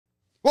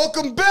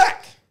Welcome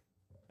back.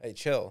 Hey,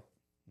 chill.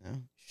 No,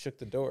 Shook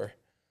the door.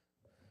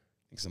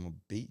 because I'm a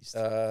beast.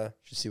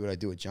 Should see what I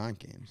do at giant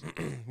games.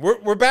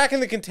 We're back in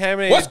the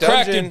contaminated What's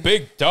dungeon. cracking,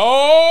 big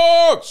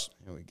dogs?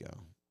 There we go.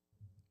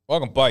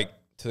 Welcome, Bike,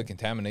 to the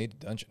contaminated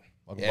dungeon.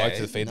 Welcome, Yeah, Bike,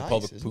 to the Fade the nice,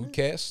 Public isn't it?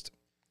 Podcast.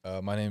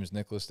 My name is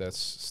Nicholas. That's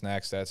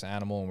Snacks. That's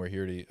Animal, and we're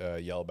here to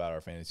yell about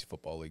our fantasy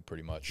football league.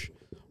 Pretty much,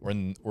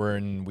 we're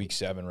in week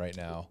 7 right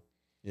now.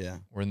 Yeah.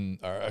 We're in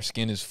our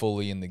skin is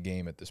fully in the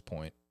game at this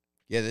point.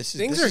 Yeah, this is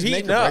Things this are is make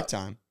heating or up. break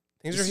time.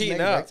 Things This are is heating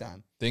make or break up.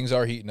 time. Things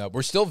are heating up.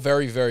 We're still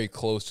very, very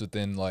close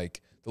within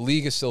like the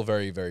league is still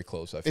very, very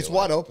close. I feel It's like.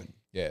 wide open.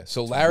 Yeah.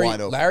 So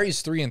wide open.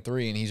 Larry's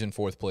 3-3 and he's in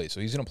 4th place. So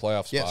he's in a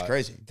playoff spot. Yeah, it's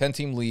crazy.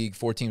 10-team league,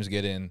 4 teams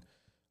get in.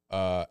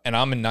 And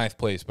I'm in 9th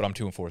place, but I'm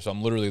 2-4. So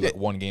I'm literally like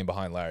 1 game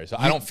behind Larry. So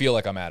I don't feel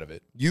like I'm out of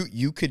it.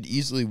 You could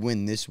easily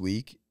win this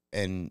week,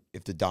 and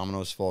if the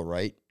dominoes fall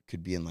right,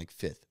 could be in like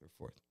 5th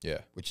or 4th. Yeah.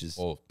 Which is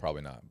Well,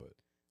 probably not, but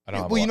I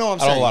don't have well, a you lot, know what I'm I don't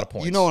saying. have a lot of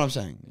points. You know what I'm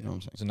saying. You know what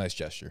I'm saying. It's a nice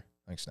gesture.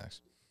 Thanks, Snacks.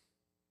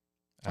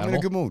 I'm in a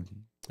good mood.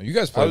 You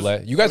guys played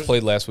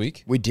played last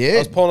week. We I was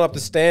did. pulling up the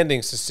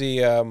standings to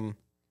see.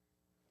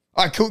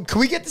 All right, can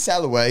we get this out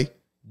of the way?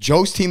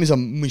 Joe's team is a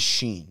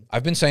machine.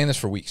 I've been saying this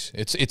for weeks.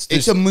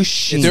 It's a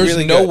machine. There's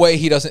really no good. way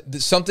he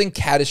doesn't. Something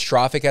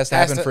catastrophic has to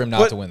happen for him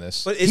not to win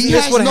this. But He isn't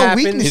this has what no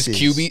happens? weaknesses. His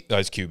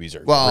QBs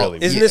are Well, really.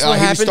 Isn't weak. this what he was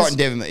happens starting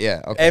David?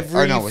 Yeah. Okay.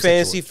 Every Or no, what's that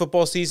fantasy for?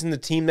 football season, the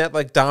team that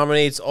like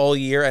dominates all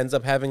year ends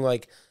up having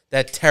like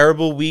that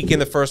terrible week in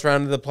the first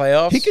round of the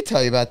playoffs. He could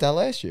tell you about that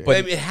last year.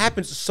 But it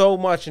happens so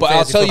much. In But I'll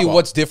fantasy tell you football.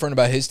 what's different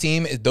about his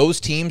team. Those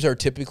teams are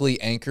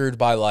typically anchored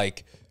by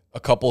like a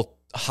couple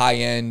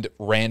high-end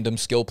random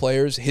skill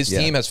players. His Yeah.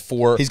 team has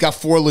 4. He's got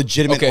 4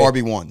 legitimate Okay.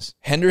 RB1s.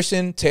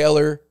 Henderson,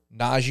 Taylor,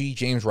 Najee,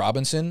 James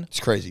Robinson.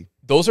 It's crazy.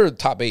 Those are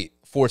top 8.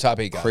 4 top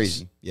 8 guys.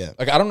 Crazy. Yeah.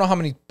 Like I don't know how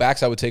many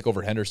backs I would take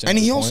over Henderson. And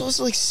at he this also point. has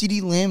like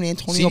CeeDee Lamb and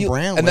Antonio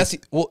Brown. and like, that's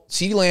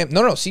CeeDee Lamb.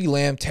 No, CeeDee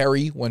Lamb,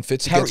 Terry when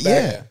Fitz Terry, gets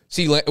back. yeah.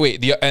 CeeDee Lamb.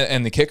 Wait,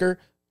 and the kicker,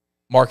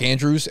 Mark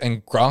Andrews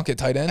and Gronk at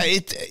tight end.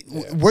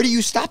 where do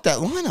you stop that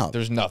lineup?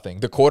 There's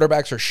nothing. The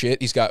quarterbacks are shit.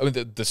 He's got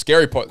the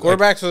scary part.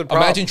 Quarterbacks are the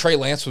problem. Imagine Trey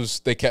Lance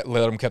let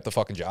him kept the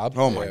fucking job.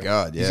 Oh my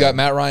God! Yeah. He's got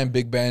Matt Ryan,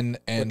 Big Ben,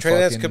 and Trey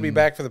Lance fucking- could be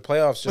back for the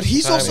playoffs. But just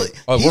he's in also timing.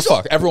 Oh, we're he's,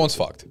 fucked. Everyone's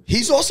fucked.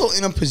 he's also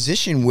in a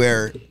position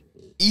where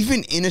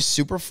even in a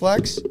super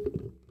flex,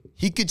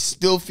 he could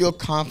still feel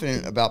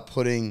confident about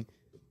putting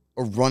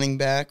a running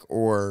back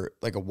or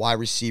like a wide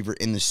receiver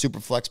in the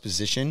super flex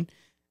position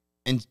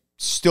and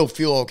still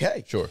feel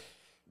okay. Sure.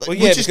 Like, Well,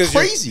 yeah, which is because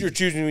crazy. You're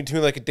choosing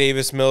between like a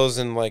Davis Mills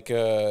and like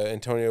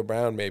Antonio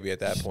Brown maybe at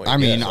that point. I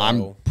mean, Yeah, so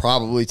I'm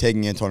probably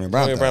taking Antonio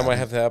Brown. Antonio though. Brown might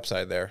have the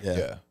upside there.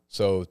 Yeah.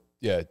 So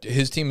yeah,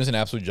 his team is an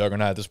absolute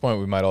juggernaut. At this point,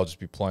 we might all just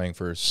be playing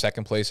for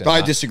second place. And I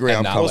not- disagree. and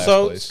I'm not probably- last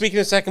Also, place. speaking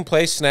of second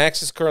place,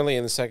 Snacks is currently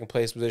in the second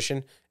place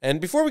position. And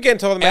before we get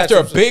into all the after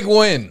a matchups, big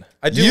win.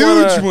 I do Huge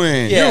wanna,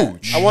 win. Yeah,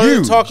 Huge. I wanted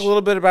Huge. to talk a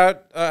little bit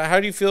about how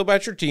do you feel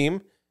about your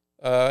team.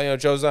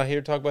 Joe's not here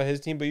to talk about his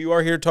team, but you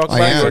are here to talk I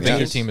about am, your I think team.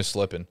 your team is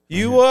slipping.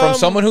 You From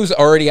someone who's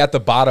already at the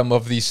bottom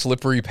of the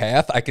slippery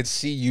path, I could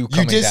see you You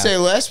coming did down. say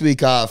last week,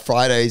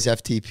 Friday's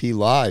FTP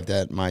live,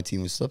 that my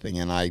team was slipping,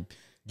 and I.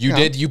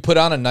 You put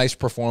on a nice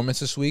performance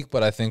this week,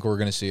 but I think we're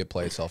going to see it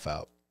play itself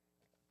out.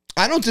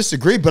 I don't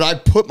disagree, but I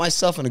put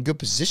myself in a good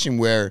position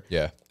where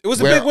Yeah. It was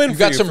a Where big win you for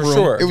got you, some for room.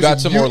 sure. It was got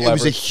some more It was a,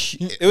 leverage.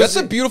 hu- That's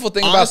the beautiful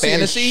thing about honestly a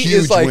fantasy huge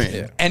is like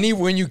win. any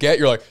win you get,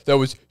 you're like, that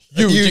was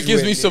huge. huge It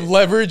gives win, me some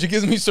leverage. It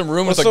gives me some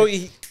room. Well, It's so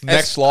like,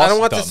 next loss. I don't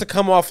want dumb. this to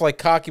come off like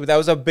cocky, but that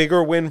was a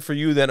bigger win for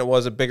you than it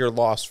was a bigger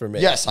loss for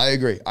me. Yes, I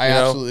agree. I You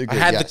know? absolutely agree.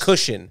 I had yes. the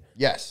cushion.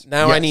 Yes.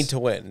 Now I yes. need to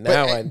win.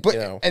 But,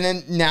 Now and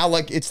then now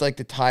like it's like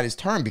the tide is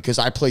turned because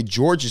I played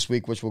George this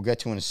week, which we'll get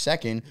to in a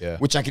second. Yeah.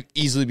 Which I could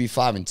easily be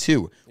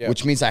 5-2, Yeah.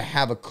 which means I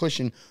have a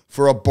cushion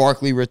for a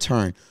Barkley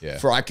return. Yeah.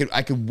 For I could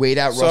wait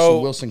out So-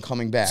 Russell Wilson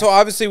coming back. So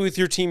obviously with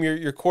your team,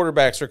 your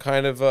quarterbacks are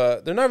kind of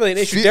they're not really an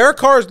issue. Fe- Derek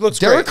Carr looks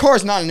Derek great.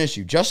 Carr's not an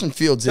issue. Justin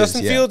Fields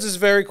Justin is. yeah. Fields is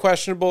very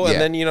questionable,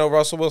 Yeah. and then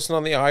Russell Wilson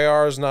on the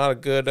IR is not a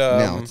good.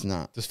 No, it's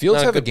not. Does Fields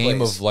Not a have a good game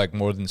place. of like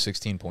more than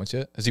 16 points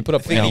yet? Has he put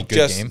up I think any he good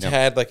just games?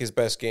 had like his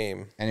best game.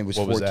 And it was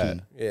What was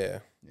 14.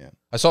 that? Yeah.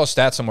 I saw a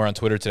stat somewhere on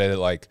Twitter today that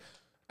like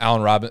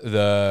Allen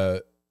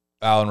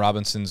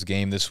Robinson's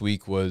game this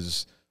week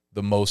was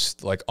the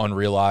most like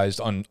unrealized,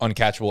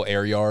 uncatchable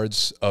air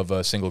yards of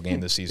a single game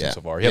this season Yeah.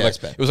 so far. He had Yeah, like it's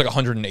bad. it was like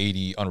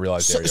 180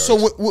 unrealized air yards. So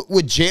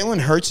what Jalen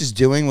Hurts is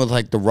doing with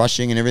like the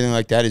rushing and everything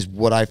like that is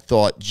what I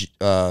thought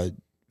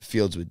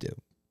Fields would do.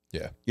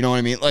 yeah, You know what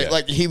I mean?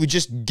 Like he would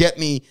just get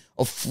me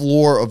a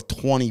floor of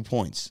 20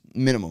 points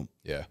minimum.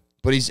 yeah.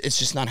 But it's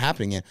just not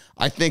happening yet.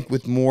 I think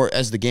with more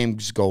as the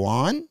games go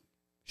on,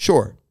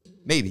 sure,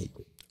 maybe.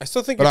 I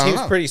still think But your I don't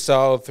team's know. pretty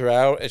solid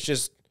throughout. It's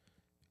just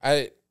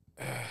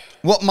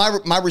Well,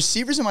 my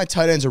receivers and my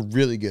tight ends are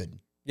really good.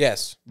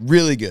 yes.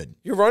 Really good.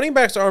 Your running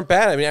backs aren't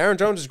bad. I mean, Aaron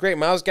Jones is great.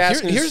 Miles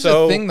Gaskin here's is the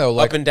so thing, though,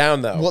 like- up and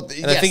down though. Well,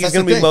 and I think he's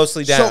going to be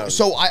mostly down.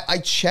 So I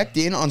checked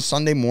in on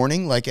Sunday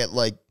morning, like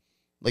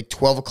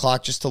 12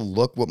 o'clock, just to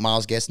look what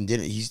Miles Gaskin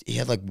did. He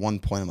had like 1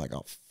 point. I'm like,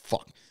 oh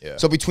fuck. Yeah.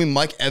 So between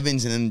Mike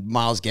Evans and then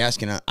Myles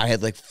Gaskin, I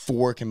had like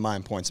 4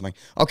 combined points. I'm like,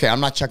 okay,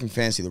 I'm not checking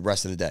fantasy the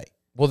rest of the day.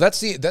 Well, that's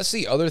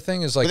the other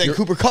thing is like But then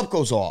Cooper Kupp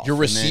goes off. your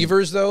and then-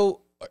 receivers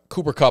though.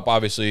 Cooper Kupp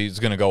obviously is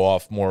going to go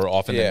off more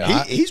often than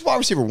not. He's wide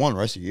receiver 1 the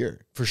rest of the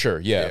year. For sure,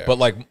 yeah. But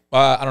like,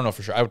 I don't know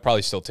for sure. I would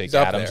probably still take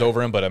up Adams there.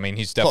 over him, but I mean,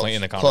 he's definitely Close,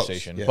 in the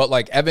conversation. close, yeah. But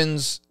like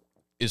Evans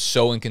is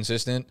so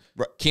inconsistent.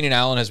 Right. Keenan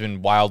Allen has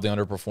been wildly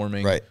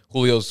underperforming.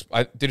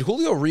 Right. Did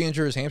Julio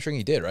re-injure his hamstring?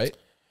 He did, right?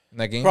 In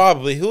that game,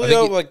 Probably I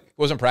Julio. think he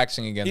wasn't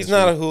practicing again. He's this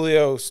not week. a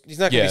Julio. He's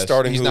not going to be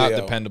starting. He's Julio.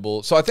 not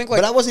dependable. So I think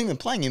like But I wasn't even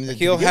playing him.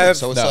 He'll have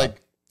so it's no.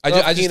 like I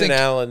just Keenan think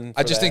Allen.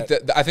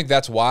 I think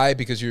that's why,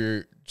 because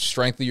your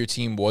strength of your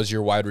team was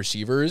your wide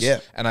receivers. Yeah.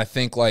 And I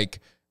think like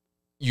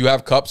you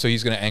have Kupp, so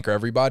he's going to anchor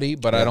everybody,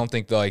 but Yeah. I don't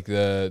think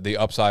the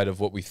upside of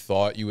what we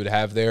thought you would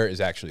have there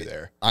is actually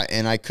there.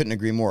 I couldn't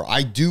agree more.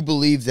 I do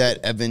believe that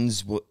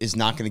Evans is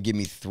not going to give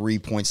me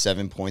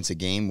 3.7 points a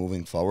game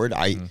moving forward.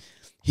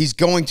 He's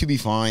going to be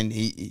fine.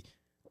 He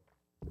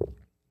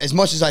as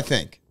much as I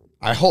think.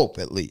 I hope,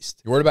 at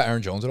least. You worried about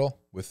Aaron Jones at all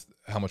with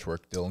how much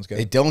work Dylan's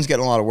getting? Hey, Dylan's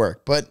getting a lot of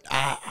work, but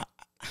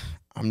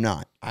I'm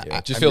not.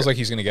 It just feels like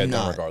he's going to get it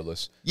done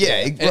regardless.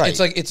 Yeah, And right.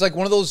 It's like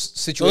one of those He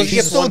situations. He's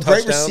gets still a one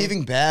great touchdown.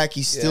 receiving back.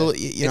 He's still,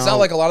 you know. It's not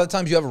like a lot of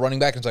times you have a running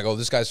back and it's like, oh,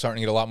 this guy's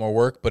starting to get a lot more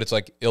work, but it's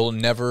like it'll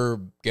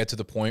never get to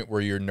the point where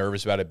you're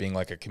nervous about it being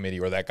like a committee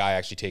or that guy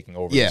actually taking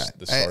over the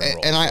starting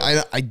role.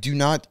 And I do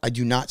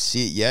not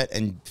see it yet.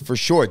 And for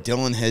sure,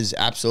 Dylan has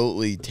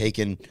absolutely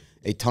taken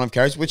a ton of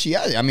carries, which he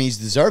has. I mean, he's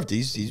deserved.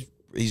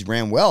 He's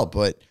ran well,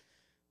 but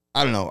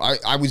I don't know.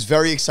 I was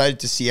very excited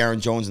to see Aaron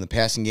Jones in the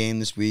passing game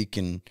this week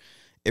and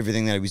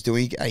everything that he was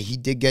doing. He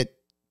did get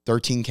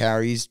 13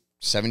 carries,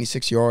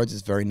 76 yards.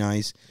 It's very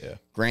nice. Yeah.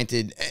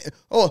 Granted,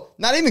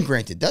 not even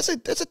granted. That's a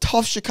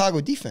tough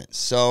Chicago defense.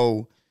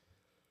 So,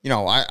 you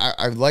know,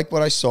 I like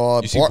what I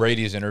saw. You see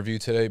Brady's interview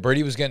today?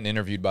 Brady was getting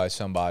interviewed by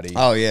somebody.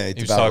 Oh yeah, he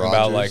was talking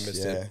about like,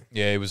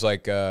 yeah. he was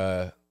like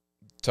talking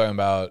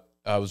about.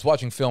 I was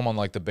watching film on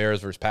like the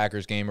Bears versus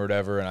Packers game or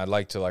whatever, and I'd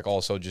like to like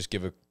also just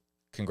give a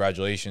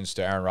congratulations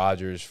to Aaron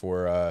Rodgers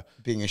for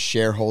being a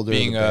shareholder,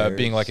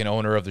 being like an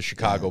owner of the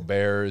Chicago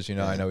Bears. You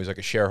know, I know he's like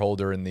a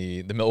shareholder in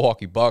the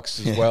Milwaukee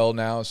Bucks as well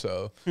now,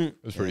 so it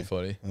was pretty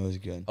funny. That was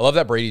good. I love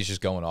that Brady's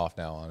just going off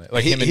now on it.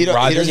 Like He him and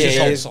Rodgers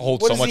just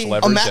hold so much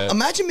leverage.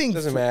 Imagine being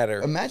Doesn't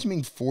matter. Imagine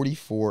being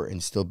 44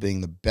 and still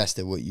being the best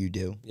at what you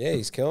do. Yeah,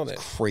 he's killing it.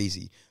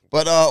 Crazy.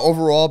 But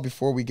overall,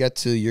 before we get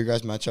to your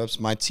guys' matchups,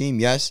 my team,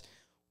 yes,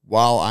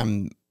 while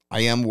I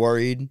am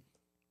worried,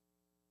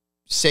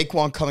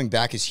 Saquon coming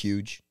back is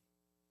huge.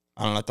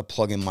 I don't have to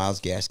plug in Myles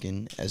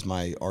Gaskin as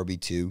my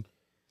RB2.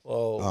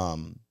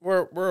 Well,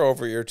 we're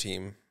over your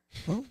team.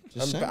 Well,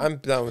 I'm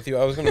done with you.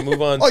 I was going to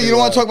move on. Oh, you don't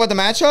want to talk about the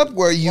matchup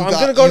where you? I'm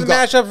going to go to the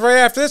matchup right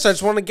after this. I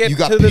just want to get. You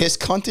got to piss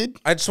cunted.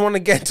 I just want to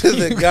get to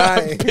the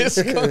guy.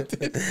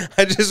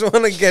 I just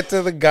want to get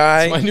to the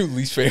guy. It's my new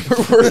least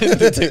favorite word in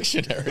the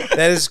dictionary.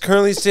 That is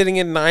currently sitting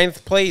in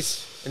 9th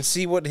place and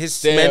see what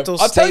his mental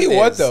state is. I'll tell you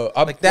what, though.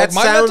 Like, that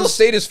my sounds, mental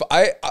state is...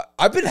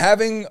 I've been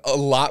having a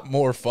lot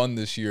more fun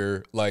this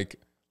year. Like,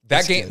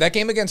 that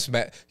game against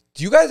Matt...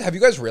 Have you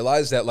guys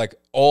realized that, like,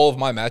 all of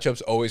my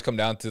matchups always come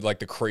down to, like,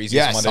 the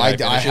craziest Monday night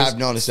finishes? I have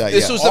noticed that,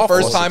 This was the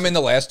first time in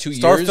the last 2 years...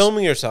 Start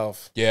filming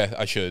yourself. Yeah,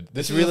 I should.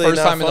 This is really the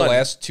first not time in fun. the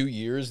last 2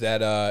 years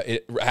that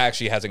it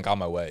actually hasn't gone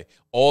my way.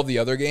 All the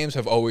other games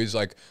have always,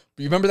 like...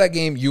 You remember that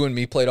game you and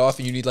me played off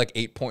and you need, like,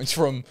 8 points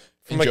from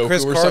like Njoku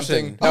Chris or Carson.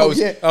 something? Oh, No,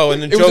 yeah. Oh,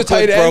 and then it was a Njoku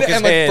tight end, broke his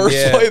and like hand. first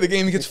Yeah. play of the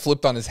game, he gets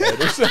flipped on his head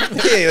or something.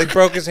 Yeah, he like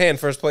broke his hand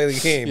first play of the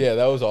game. Yeah,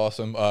 that was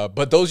awesome.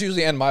 But those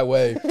usually end my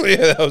way. Yeah,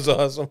 that was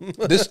awesome.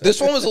 This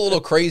one was a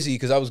little crazy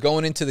because I was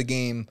going into the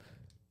game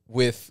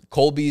with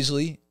Cole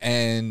Beasley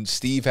and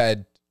Steve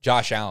had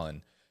Josh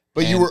Allen.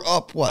 But you And were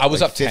up what? I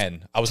was like up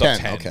 10. I was up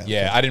 10. Okay.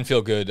 Yeah, I didn't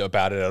feel good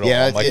about it at all.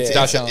 Yeah, I'm like,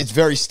 Josh Allen. it's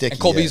very sticky. And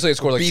Cole yeah. Beasley had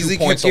scored like Beasley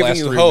 2 points kept the giving last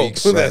you 3 hope.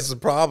 weeks. That's the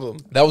problem.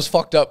 That was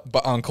fucked up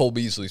on Cole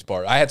Beasley's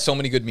part. I had so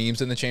many good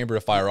memes in the chamber to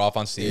fire off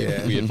on Steve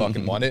if we had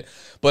fucking won it.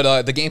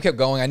 But the game kept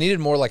going. I needed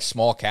more like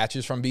small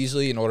catches from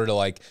Beasley in order to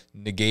like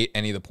negate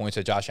any of the points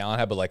that Josh Allen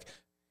had. But like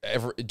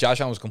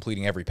Josh Allen was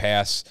completing every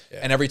pass.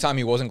 And every time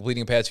he wasn't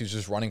completing a pass, he was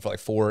just running for like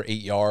 4 or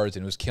 8 yards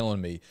and it was killing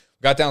me.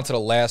 Got down to the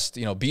last,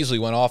 Beasley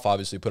went off,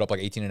 obviously, put up like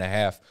 18 and a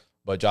half.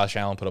 But Josh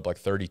Allen put up like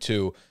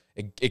 32.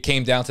 It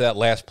came down to that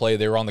last play.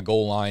 They were on the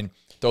goal line,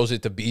 throws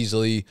it to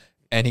Beasley,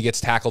 and he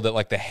gets tackled at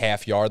like the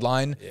half-yard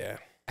line. Yeah.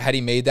 Had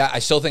he made that, I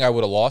still think I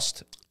would have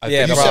lost. I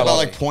Yeah, think You I said probably- about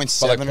like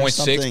 0.7 like or 0.6,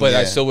 something. but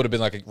I yeah. still would have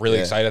been like really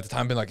excited at the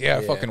time, been like,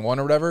 I fucking won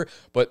or whatever.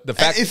 But the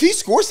fact If he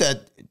scores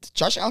that,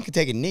 Josh Allen could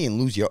take a knee and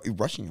lose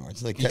rushing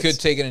yards. Like he could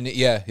take it in,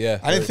 yeah.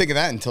 I didn't think of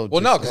that until. Well,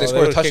 no, because they Well,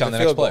 scored a would've kicked touchdown the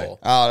the next field play. goal.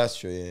 Oh, that's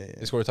true. Yeah.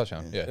 They scored a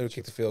touchdown, yeah. They would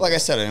kick the field Like goal. I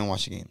said, I didn't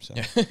watch the game. So.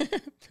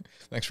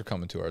 Thanks for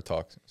coming to our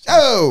talk.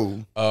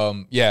 Oh.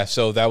 Yeah,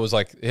 so that was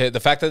like, the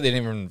fact that they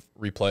didn't even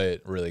replay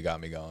it really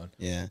got me going.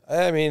 Yeah.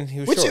 I mean, he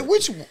was short.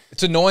 Which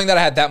It's annoying that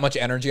I had that much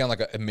energy on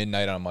like a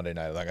midnight on a Monday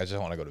night. Like I just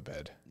want to go to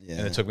bed. Yeah.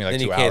 And it took me like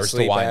Then you 2 can't hours to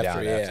sleep wind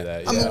after, down yeah. after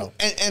that. I Yeah. mean,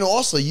 and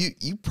also you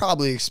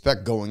probably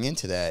expect going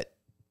into that,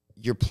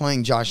 you're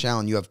playing Josh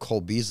Allen, you have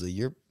Cole Beasley.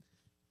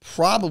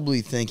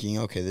 probably thinking,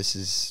 okay, this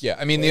is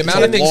I mean, the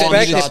amount of things long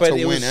that shot but to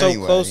it was win so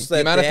anyway. close that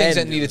the amount of things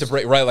end that needed to was-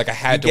 break. Right, like I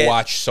had to get-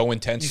 watch so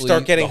intensely. You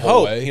start getting the whole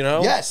hope, way. you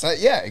know? Yes,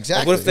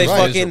 exactly. What if they right.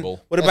 fucking?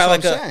 Miserable. What That's about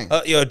what like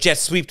I'm saying. a jet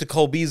sweep to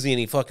Cole Beasley and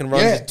he fucking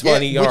runs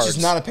 20 yards, which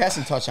is not a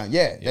passing touchdown.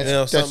 Yeah, that's, You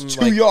know, that's something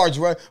 2 like- yards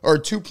right or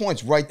 2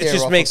 points right there. It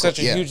just off makes of- such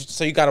a huge.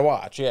 So you got to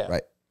watch. Yeah,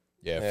 right.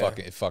 Yeah,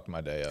 it fucked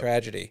my day up.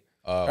 tragedy.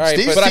 All right,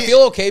 Steve- But I Steve- feel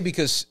okay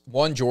because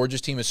Georgia's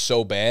team is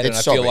so bad, and It's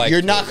I so feel bad. like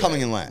You're not coming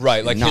in last.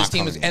 right. Like You're his not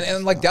team is, coming in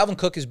and last. like Dalvin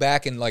Cook is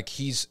back, and like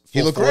he's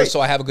full looked force, great. so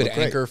I have a good Looked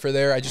great. anchor for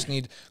there. I just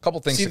need a couple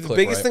things See, to the click.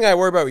 biggest right. thing I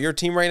worry about with your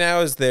team right now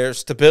is their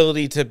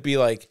stability to be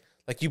like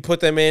you put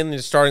them in,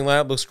 your starting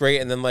lineup looks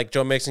great, and then like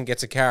Joe Mixon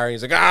gets a carry,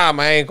 he's like,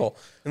 my ankle,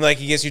 and like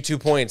he gets you 2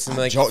 points, and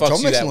like Joe fucks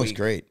you Mixon that looks week.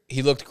 great.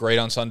 He looked great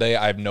on Sunday.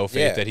 I have no faith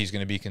Yeah. that he's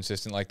going to be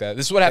consistent like that.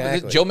 This is what happened.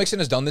 Exactly. Joe Mixon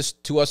has done this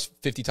to us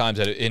 50 times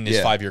in his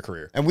 5-year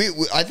career. And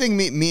I think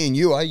me and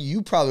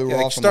you probably were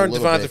like off him a starting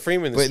little Devonta bit.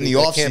 Freeman this but in the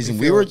week, I can't offseason,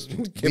 be we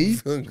feeling-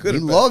 feeling good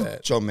about loved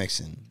that. Joe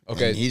Mixon.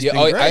 Okay, And he's yeah,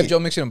 been great. I have Joe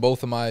Mixon in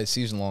both of my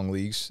season-long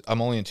leagues.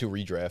 I'm only in 2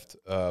 redraft,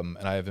 and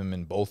I have him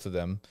in both of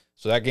them.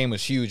 So that game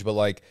was huge, but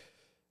like,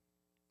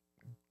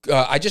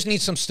 I just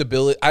need some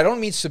stability. I don't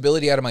need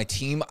stability out of my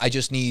team. I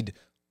just need,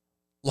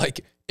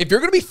 like, if you're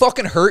going to be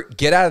fucking hurt,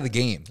 get out of the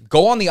game.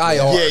 Go on the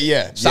IR.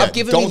 Yeah. Stop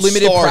giving me Don't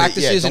limited start it.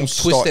 practices Yeah, and don't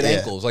twisted start- yeah.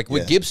 ankles. Like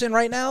with Yeah. Gibson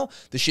right now,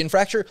 the shin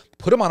fracture,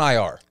 put him on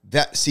IR.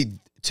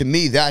 To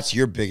me, that's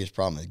your biggest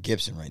problem with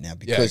Gibson right now.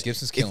 Because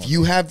Gibson's killing if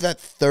you have that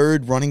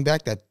third running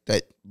back, that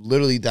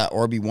literally that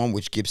RB1,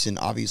 which Gibson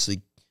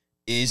obviously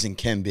is and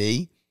can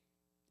be,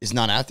 is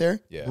not out there,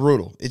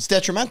 brutal. It's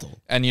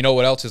detrimental. And you know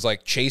what else is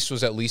like Chase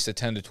was at least a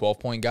 10 to 12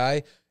 point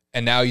guy,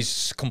 and now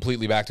he's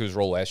completely back to his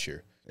role last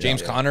year.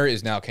 James Conner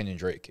is now Kenyon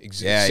Drake.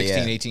 16,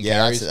 18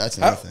 carries. That's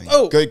another thing.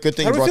 Good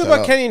thing How you do we brought feel that about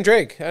up. Kenyon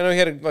Drake? I know he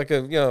had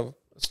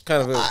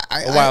kind of a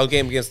wild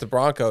game against the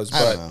Broncos, I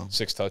don't but know.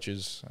 6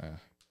 touches.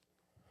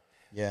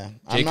 Yeah.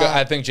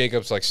 I think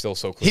Jacob's like still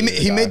so clear.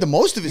 He made the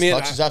most of his I mean,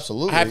 touches,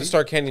 absolutely. I have to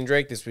start Kenyon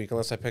Drake this week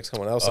unless I pick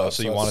someone else up.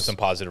 So you wanted some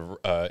positive.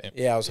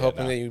 Yeah, I was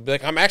hoping that you'd be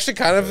like, I'm actually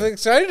kind of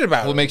excited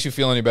about What it. makes you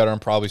feel any better? I'm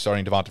probably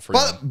starting Devonta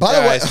Freeman. By the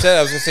I way, said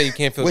I was going to say you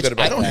can't feel which good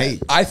about I don't that.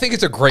 hate. I think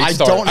it's a great I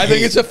start. don't I think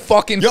hate- it's a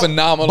fucking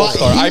phenomenal but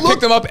start. he I looked-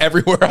 picked him up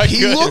everywhere I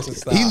He could.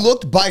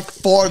 looked by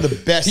far the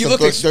best. He of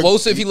looked the-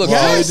 explosive. He looked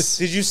Yes.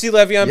 Did you see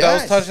Le'Veon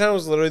Bell's Yes. touchdown? It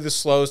was literally the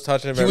slowest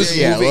touchdown I've He ever was seen.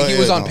 Yeah, moving. well, He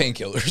was yeah, on no.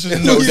 painkillers.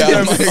 There's no doubt. Yeah,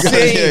 in my mind.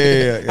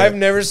 insane. Yeah.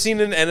 I've never seen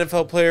an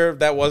NFL player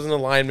that wasn't a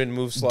lineman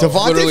move slow.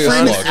 Literally Devontae a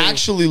Freeman slug.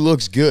 actually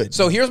looks good.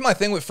 So here's my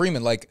thing with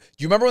Freeman. Like, do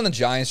you remember when the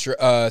Giants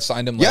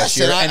signed him Yes, last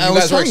year? and I you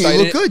was guys were telling you, he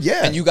excited. looked good,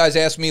 yeah. And you guys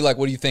asked me, like,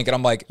 what do you think? And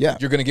I'm like, Yeah.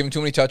 you're going to give him too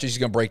many touches. He's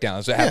going to break down.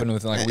 That's what happened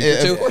within like a week Of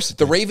or two. course it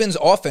The did. Ravens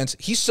offense,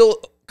 he's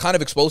still kind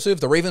of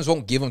explosive. The Ravens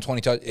won't give him 20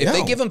 touches. If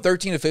they No. give him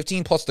 13 to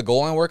 15 plus the goal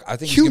line work, I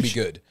think he's going to be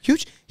good.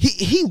 Huge.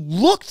 He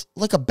looked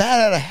like a bat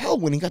out of hell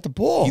when he got the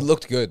ball. He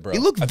looked good, bro. He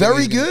looked I think very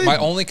he's gonna- good. My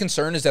only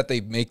concern is that they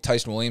make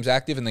Tyson Williams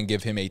active and then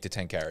give him 8 to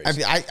 10 carries. I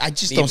mean, I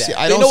just Need don't that. see.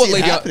 I They don't know what see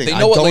it Le'Veon. happening. They I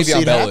know what don't see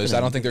Le'Veon it Bell is. happening.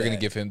 I don't think they're going to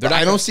give him. They're not I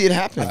gonna- don't see it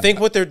happening. I think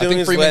what they're I doing think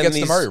is Freeman letting gets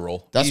the these, Murray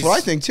role. That's what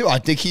I think too. I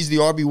think he's the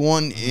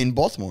RB1 in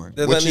Baltimore,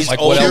 they're which letting is these like,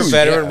 what older else?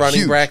 veteran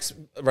Huge.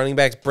 running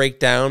backs break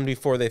down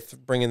before they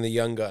bring in the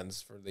young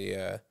guns for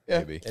the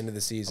Maybe. end of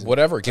the season.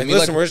 Whatever. Give me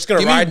listen, we're just gonna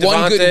give me ride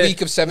one good Devontae,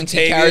 week of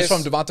 17 carries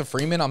Latavius. from Devonta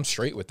Freeman. I'm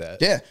straight with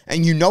that. Yeah,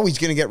 and you know he's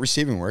going to get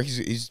receiving work.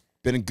 He's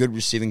been a good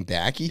receiving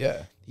back. He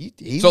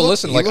So looked-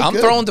 listen, he like looked I'm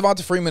good. throwing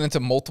Devonta Freeman into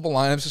multiple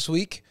lineups this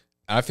week,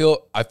 and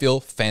I feel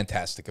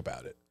fantastic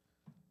about it.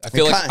 I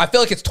feel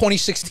like it's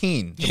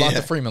 2016. Devonta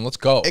Yeah. Freeman, let's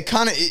go. It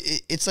kind of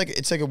it's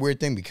like a weird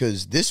thing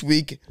because this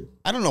week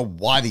I don't know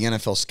why the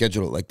NFL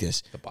scheduled it like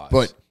this, buys.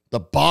 but the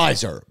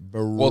buys are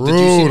brutal. Well, did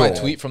you see my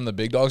tweet from the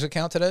Big Dogs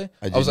account today?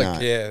 I did was like,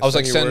 not. Yeah, I was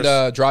like, some of your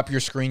send drop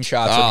your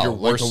screenshots of your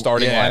worst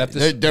starting lineup.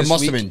 There this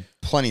must have week. been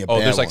plenty of. Oh,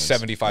 bad there's like ones.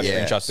 75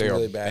 Yeah. screenshots. They are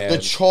really bad. bad.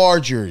 The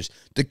Chargers,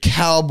 the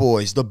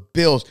Cowboys, the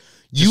Bills.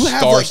 You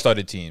have like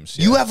star-studded teams.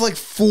 you yeah. have like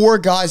 4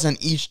 guys on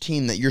each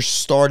team that you're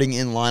starting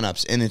in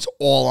lineups, and it's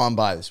all on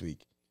bye this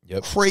week.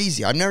 Yep.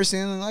 Crazy. I've never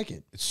seen anything like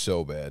it. It's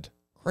so bad.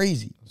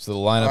 Crazy. So the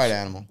lineups, right,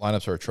 Animal.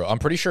 lineups are true. I'm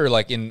pretty sure,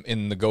 like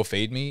in the Go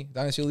Fade Me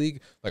Dynasty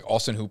League, like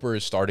Austin Hooper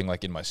is starting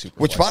like in my super.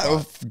 Which flex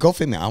spot. go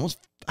for me. I almost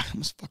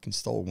fucking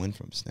stole a win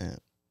from Snap.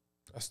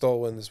 I stole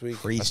one this week.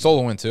 Crazy. I stole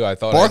a win too. I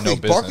thought I had no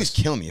Barkley's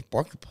business. killing me. If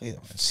Barkley played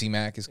that,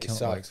 C-Mac is He killing.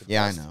 sucks.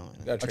 yeah, I know.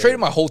 Got I traded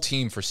my whole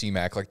team for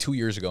C-Mac like 2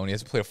 years ago, and he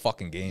hasn't played a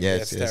fucking game. Yeah,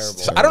 That's it's terrible.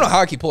 terrible. I don't know how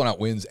I keep pulling out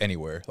wins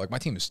anywhere. Like my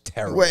team is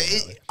terrible. Well,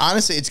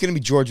 honestly, it's gonna be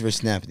George versus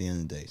Snap at the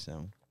end of the day.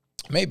 So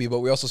Maybe, but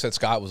we also said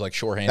Scott was like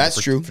shorthanded. That's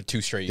for, true. for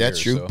 2 straight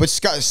that's years. true. So.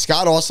 But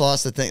Scott also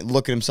has to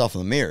look at himself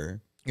in the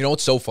mirror. You know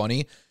what's so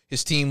funny?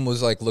 His team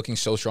was like looking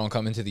so strong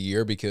coming into the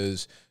year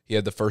because he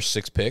had the first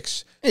 6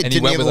 picks, Hey, and he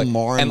didn't went he with have like,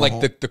 Lamar and and like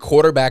Mahomes? the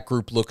quarterback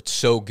group looked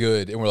so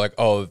good, and we're like,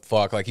 oh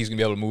fuck, like he's gonna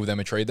be able to move them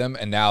and trade them,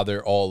 and now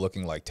they're all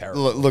looking like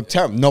terrible. Look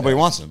terrible. Nobody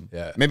wants him.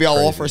 Yeah. Maybe I'll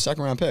Crazy. offer a 2nd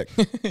round pick.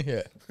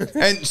 Yeah,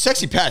 And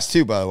sexy pass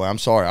too, by the way. I'm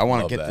sorry. I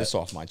want Love to get that. this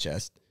off my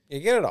chest. Yeah,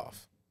 get it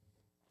off.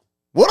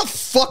 What a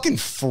fucking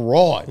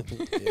fraud.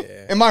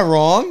 Yeah. Am I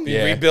wrong?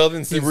 Yeah.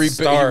 Rebuilding since the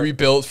start. He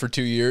rebuilt for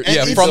 2 years. And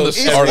Yeah, it's- from the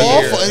it's start of the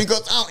awful. year. And he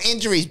goes, oh,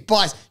 injuries,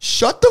 bust.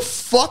 Shut the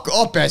fuck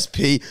up,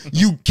 SP.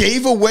 You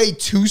gave away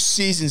 2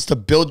 seasons to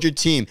build your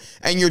team,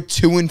 and you're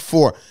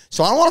 2-4.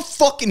 So I don't want to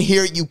fucking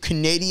hear it, you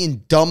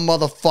Canadian dumb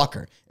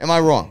motherfucker. Am I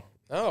wrong?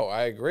 No,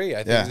 I agree. I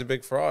think Yeah. he's a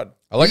big fraud.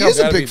 I like He how is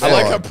a big I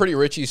like fraud. how Pretty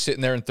Richie's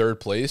sitting there in 3rd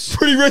place.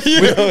 Pretty ready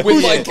with,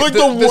 like, the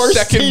the worst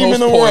second team in most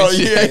the world. points.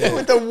 Yeah,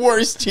 with the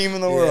worst team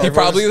in the world. He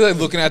probably like,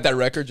 looking at that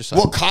record just like,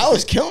 Well, Kyle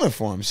is killing it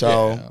for him,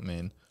 so. yeah, I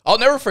mean, I'll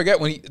never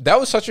forget when that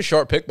was such a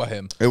sharp pick by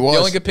him. It was. the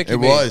only good pick he It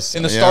made. was.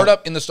 in the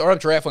Yeah. startup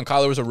draft when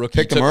Kyler was a rookie.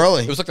 Picked he him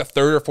early. It was like the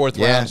 3rd or 4th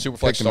Yeah, round Superflex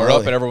picked him startup,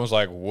 early. and everyone was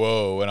like,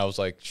 "Whoa!" And I was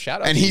like,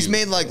 "Shout out!" And to he's you.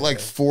 made like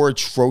 4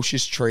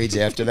 atrocious trades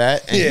after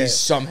that, and he's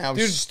somehow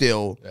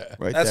still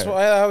right That's there.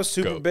 why I was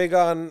super Goat. big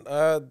on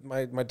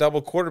my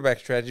double quarterback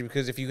strategy,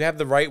 because if you have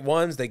the right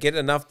ones, they get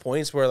enough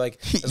points where, like,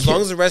 as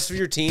long as the rest of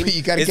your team But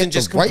you gotta isn't get the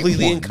just right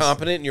completely ones.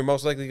 incompetent, you're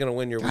most likely going to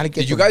win your Gotta week.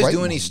 get Did you the guys right do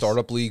any ones.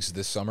 startup leagues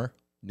this summer?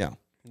 No.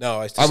 No,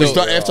 I I was still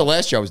done after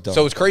last year. I was done.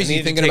 So it's crazy I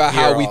need to thinking take about a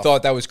year how we off.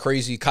 thought that was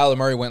crazy. Kyler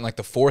Murray went like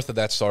the 4th of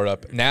that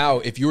startup. Now,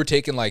 if you were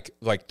taking like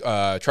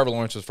Trevor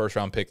Lawrence's 1st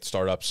round pick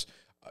startups,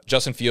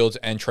 Justin Fields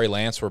and Trey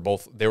Lance were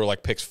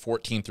like picks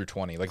 14 through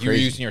 20. Like you were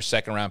using your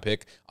 2nd round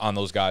pick on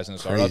those guys in the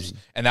startups, Crazy.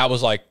 and that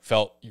was like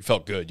you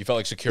felt good. You felt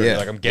like secure. Yeah,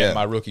 Like I'm getting yeah.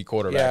 my rookie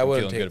quarterback. Yeah, I I'm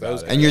wouldn't feeling good take about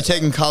those it. and you're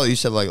taking Kyle. You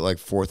said like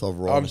 4th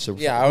overall. in the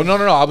Super yeah, Bowl. I would,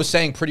 No. I was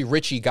saying Pretty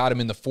Richie got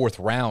him in the 4th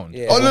round.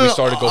 Yeah. Oh, Oh, when no, we no.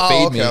 started to go Oh,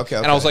 fade okay, me, okay,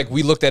 and I was okay. like,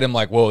 we looked at him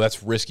like, whoa,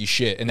 that's risky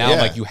shit. And now I'm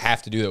Yeah. like, you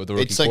have to do that with the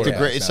rookie It's like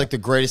quarterback. it's like the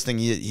greatest thing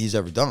he's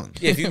ever done.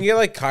 yeah, if you can get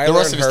like Kyler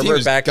rest and of his team Herbert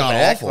is back to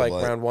back, god-awful, like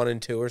but- round 1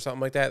 and 2 or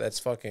something like that, that's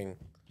fucking.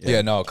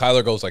 Yeah, no,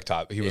 Kyler goes like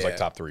top. He was like Yeah.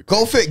 top 3.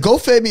 Go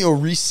fade me or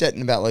reset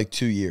in about like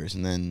 2 years,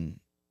 and then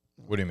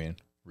What do you mean?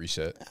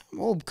 Reset?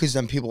 because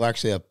then people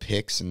actually have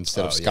picks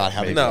instead of Oh, Scott yeah,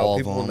 having No, all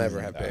people of will them.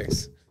 never have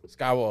picks.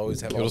 Scott will always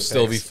have all It'll the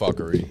still be picks.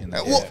 fuckery. In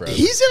the Well, forever.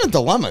 he's in a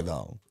dilemma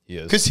though. He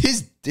is.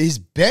 Because his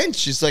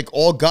bench is like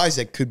all guys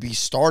that could be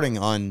starting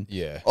on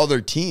Yeah. other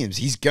teams.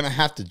 He's gonna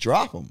have to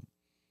drop them.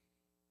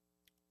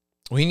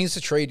 Well, he needs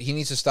to trade. He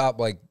needs to stop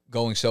like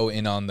going so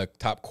in on the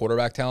top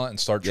quarterback talent and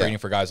start Yeah. trading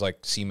for guys like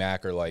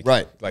C-Mac or like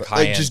Right. like Like,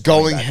 high end just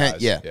going running back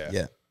head. guys.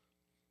 Yeah.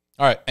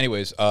 All right.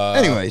 Anyways.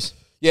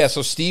 Yeah.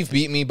 So Steve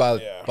beat me by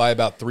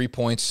about 3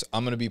 points.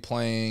 I'm gonna be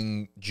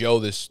playing Joe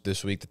this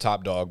week, the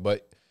top dog.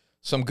 But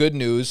some good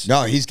news.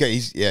 No,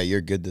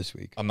 you're good this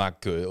week. I'm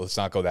not good. Let's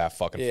not go that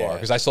fucking Yeah. far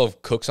because I still have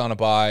Cooks on a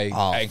bye.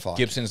 Oh, And fuck.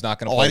 Gibson's not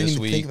gonna Oh, I play didn't this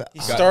even week. think about-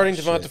 He's Oh, starting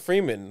shit. Devonta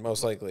Freeman,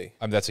 most likely.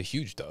 I mean, that's a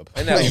huge dub.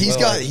 I know. Wait, he's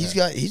but, got like, he's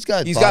got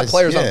He's got buys,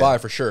 players on yeah. bye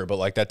for sure, but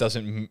like that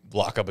doesn't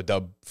lock up a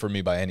dub for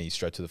me by any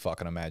stretch of the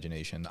fucking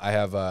imagination. I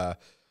have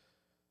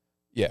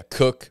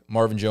Cook,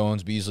 Marvin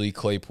Jones, Beasley,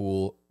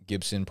 Claypool,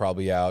 Gibson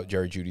probably out,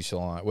 Jerry Jeudy still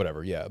on,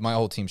 whatever. Yeah, my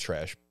whole team's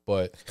trash,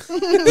 but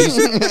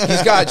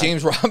he's got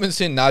James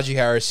Robinson, Najee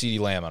Harris, CeeDee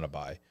Lamb on a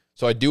bye.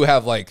 So I do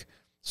have like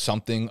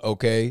something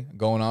okay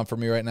going on for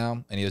me right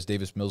now, and he has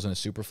Davis Mills in a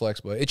super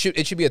flex, but it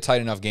should be a tight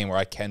enough game where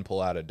I can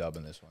pull out a dub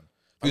in this one.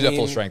 If he's at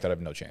full strength, I'd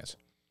have no chance.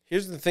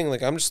 Here's the thing,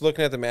 like I'm just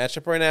looking at the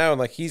matchup right now, and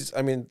like the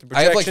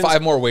I have like projections-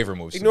 5 more waiver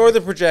moves. to Ignore make.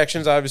 the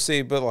projections,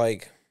 obviously, but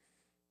like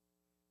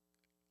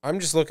I'm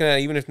just looking at,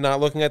 even if not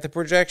looking at the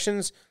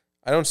projections,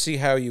 I don't see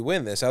how you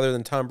win this other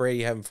than Tom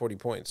Brady having 40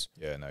 points.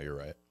 Yeah, no, you're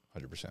right,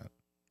 100%.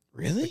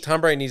 Really? Like,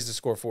 Tom Brady needs to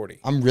score 40.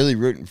 I'm really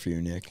rooting for you,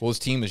 Nick. Well, his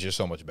team is just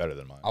so much better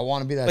than mine. I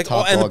want to be that Like,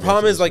 top and the dog problem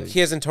after is this like week. he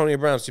has Antonio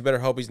Brown, so you better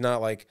hope he's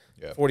not like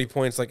Yeah. 40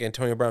 points like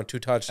Antonio Brown, 2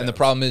 touchdowns. And the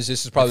problem is,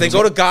 this is probably if they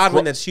go to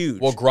Godwin, that's huge.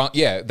 Well, Gronk,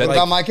 yeah, that, What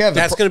about Mike Evans?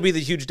 That's going to be the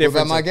huge What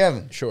difference. about Mike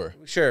Evans? sure.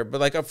 Sure, but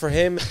like for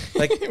him,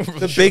 like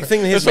the big thing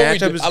in his That's what we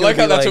matchup do. is I gonna like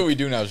how be, that's like, what we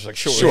do now. It's just like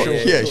sure, Sure. sure,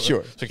 Yeah,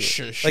 sure. It's like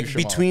sure, like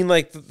between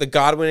like the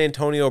Godwin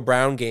Antonio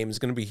Brown game is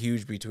going to be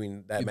huge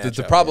between that matchup.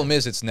 the problem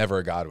is it's never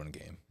a Godwin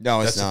game.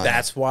 No, it's not.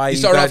 That's why He you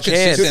started got off a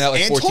chance. consistent at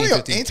like 14,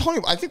 15.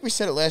 Antonio, I think we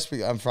said it last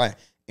week on Friday.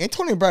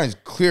 Antonio Brown is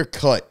clear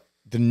cut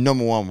the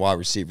number 1 wide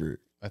receiver.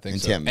 I think in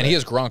so. Tampa And Bay. he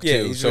has Gronk Yeah,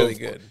 too. he's so really if,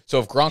 good. So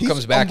if Gronk He's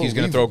comes back, he's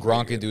going to throw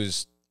unbelievably Gronk good. into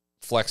his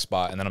flex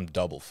spot, and then I'm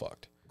double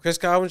fucked. Chris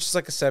Godwin's just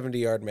like a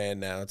 70-yard man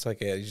now. It's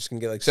like, yeah, you're just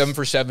going to get like 7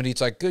 for 70. It's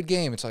like good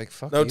game. It's like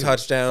fuck no you.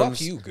 touchdowns.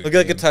 Fuck you. Good Look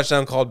like a game.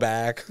 touchdown called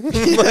back. like,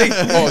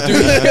 Oh,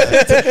 dude.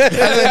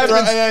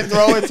 and then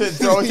throw it to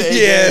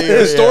AJ. Yeah.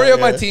 The story of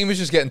my team is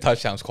just getting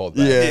touchdowns called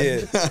back.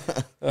 Yeah.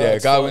 Yeah,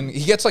 Godwin,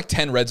 he gets like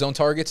 10 red zone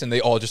targets and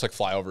they all just like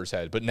fly over his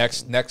head. But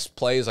next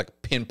play is like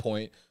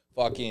pinpoint.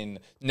 Fucking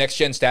next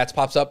gen stats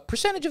pops up.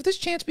 Percentage of this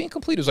chance being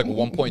complete. It was like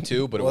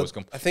 1.2, but Well, it was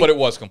I think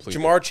complete.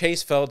 Jamar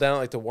Chase fell down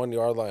like the 1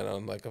 yard line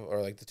on like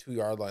or like the 2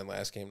 yard line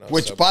last game.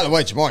 Which, So- by the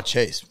way, Jamar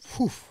Chase.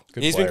 Whew.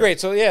 Good he's player. been great.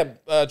 So yeah,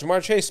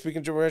 Jamar Chase. Speaking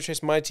of Jamar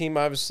Chase, my team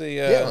obviously.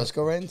 Yeah, let's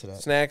go right into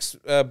that. Snacks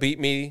beat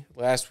me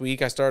last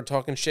week. I started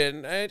talking shit,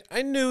 and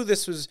I knew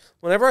this was.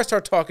 Whenever I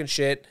start talking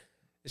shit,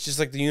 It's just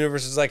like the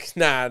universe is like,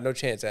 nah, no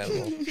chance,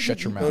 animal.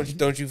 Shut your mouth.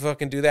 Don't you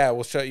fucking do that.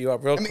 We'll shut you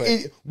up real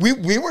quick.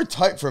 We were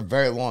tight for a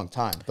very long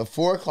time. The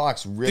 4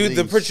 o'clocks really. Dude,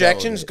 the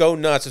projections go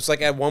nuts. It's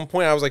like at one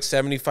point I was like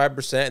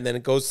 75%, and then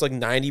it goes to like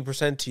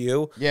 90% to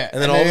you. Yeah,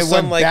 and then all of a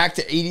sudden went like back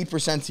to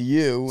 80% to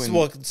you. And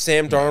well,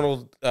 Sam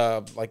Darnold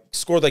like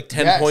scored like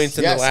 10 points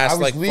in the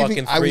last like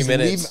fucking 3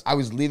 minutes. I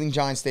was leaving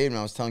Giant Stadium, and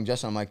I was telling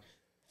Justin, I'm like,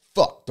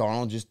 fuck,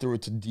 Darnold just threw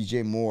it to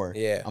DJ Moore.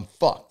 Yeah, I'm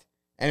fucked.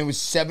 And it was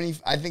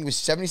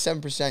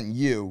 77%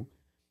 you.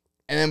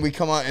 And then we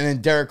come on, and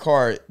then Derek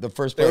Carr, the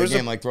first play of the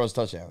game, like throws a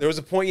touchdown. There was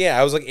a point,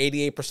 I was like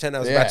 88%. I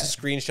was about to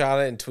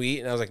screenshot it and tweet,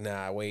 and I was like,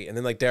 nah, wait. And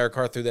then like Derek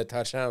Carr threw that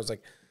touchdown. I was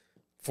like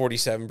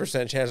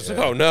 47% chance. I was like,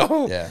 oh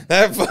no,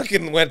 that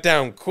fucking went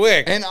down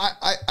quick. And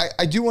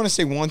I do want to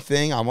say one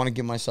thing. I want to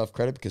give myself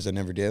credit because I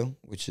never do,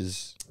 which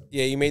is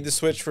you made the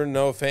switch for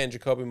Noah Fant and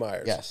Jacoby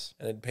Myers. Yes,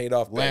 and it paid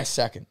off last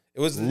second. It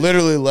was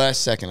literally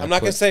last second. I'm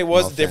not gonna say it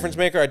was the difference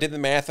maker. I did the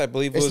math. I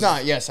believe it's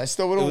not. Yes, I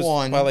still would have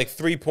won by like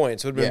 3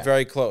 points. It would have been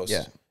very close.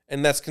 Yeah.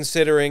 And that's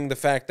considering the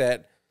fact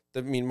that,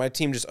 my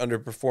team just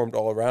underperformed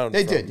all around.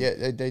 They did.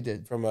 They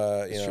did. From,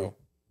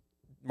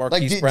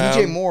 Marquise Brown.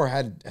 DJ Moore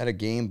had a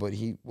game, but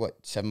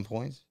 7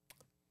 points?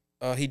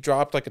 He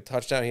dropped like a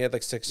touchdown. He had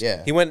like 6.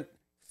 Yeah. He went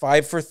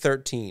 5 for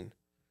 13.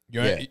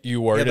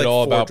 You worried at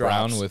all about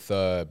Brown with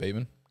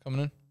Bateman coming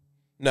in?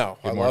 No,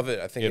 I love it.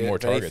 I think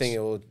if anything, it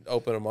will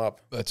open them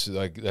up.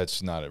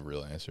 That's not a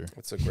real answer.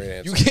 That's a great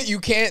answer. You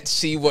can't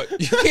see what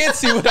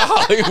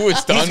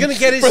Hollywood's done. He's gonna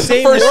get his for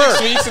same the first work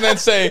 6 weeks and then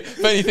say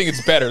if anything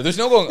it's better. There's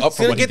no going up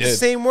from what he did. He's gonna get the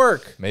same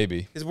work.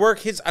 Maybe his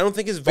work. I don't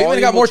think his volume.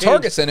 Bateman got more change.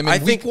 targets than him. I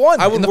think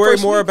I would worry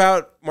more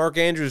about Mark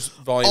Andrews'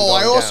 volume. Oh,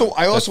 I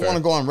also want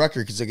to go on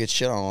record because I get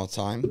shit on all the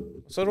time.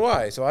 So do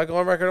I. So I go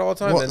on record all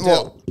the time.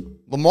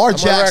 Lamar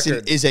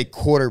Jackson is a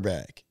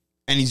quarterback.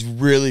 And he's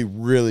really,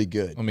 really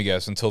good. Let me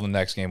guess. Until the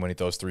next game when he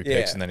throws 3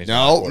 picks and then he's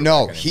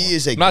no. He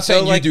is a. I'm not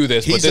saying you do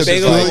this, but this is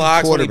Bagel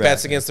locks when he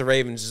bets against the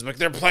Ravens. He's like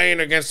they're playing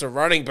against a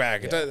running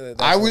back. Yeah.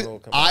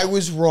 I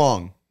was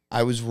wrong.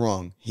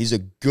 He's a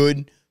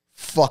good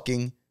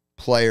fucking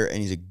player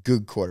and he's a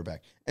good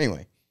quarterback.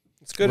 Anyway,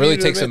 it's good. It really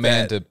takes a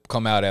man to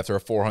come out after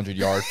a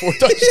 400-yard,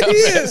 4-touchdown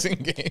passing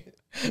game.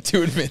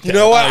 To admit that. You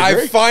know what?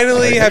 I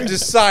finally have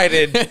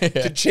decided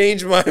to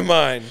change my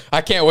mind. I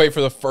can't wait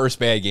for the first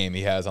bad game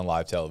he has on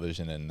live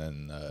television, and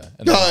then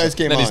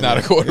he's not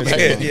a quarterback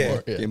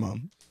anymore. Yeah. Game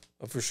on.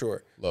 Oh, for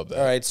sure. Love that.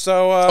 All right,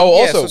 so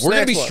also we're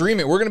gonna be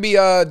streaming. We're gonna be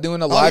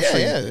doing a live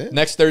stream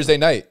next Thursday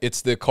night.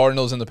 It's the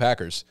Cardinals and the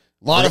Packers.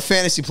 A lot of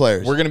fantasy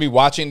players. We're gonna be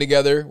watching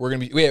together. We're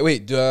gonna be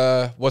wait.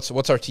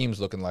 What's our teams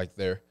looking like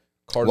there?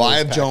 Cardinals. Well, I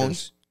have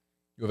Jones.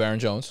 You have Aaron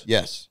Jones.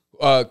 Yes.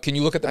 Can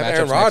you look at the matchups?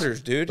 Aaron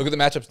Rodgers, dude. Look at the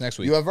matchups next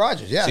week. You have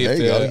Rodgers, yeah. There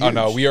you go. Oh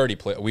no, we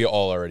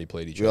all already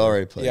played each other. We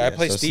already played. Yeah, I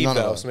play Steve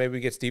though, so maybe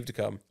we get Steve to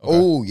come. Okay.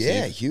 Oh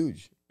yeah,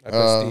 huge. I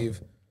play Steve.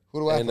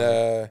 Who do I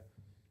play?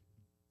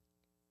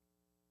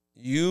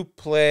 You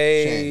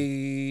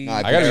play. No,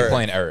 I gotta be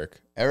playing Eric.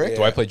 Eric? Yeah.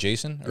 Do I play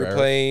Jason? You're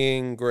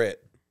playing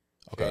Grit.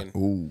 Okay.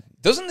 Ooh.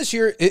 Doesn't this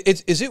year?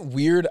 Is it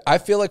weird? I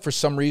feel like for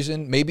some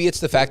reason, maybe it's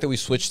the fact that we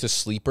switched to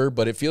sleeper,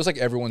 but it feels like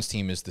everyone's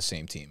team is the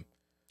same team.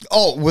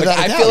 Oh, without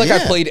a doubt, I feel like I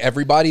played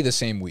everybody the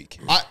same week.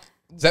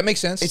 Does that make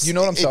sense? You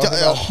know what I'm talking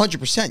about?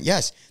 100%,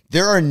 yes.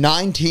 There are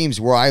 9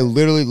 teams where I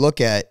literally look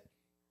at,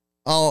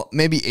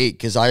 maybe 8,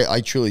 because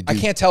I truly do. I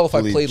can't tell if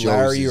I played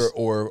Larry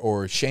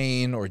or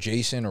Shane or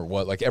Jason or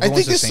what. Like,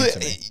 everyone's the same to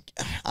me.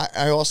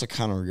 I also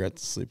kind of regret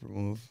the sleeper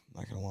move,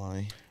 not going to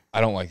lie. I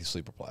don't like the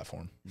sleeper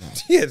platform. No.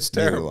 Yeah, it's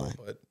terrible.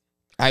 But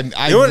I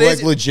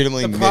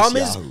legitimately the miss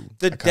problem Yahoo. is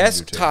the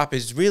desktop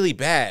is really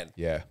bad.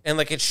 Yeah. And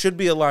like it should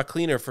be a lot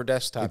cleaner for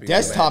desktop. The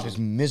desktop is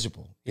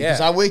miserable. Yeah.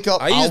 Because I wake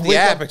up.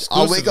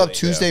 I'll wake up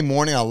Tuesday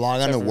morning, I'll log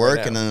on to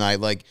work, and then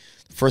the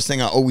first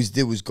thing I always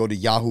did was go to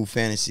Yahoo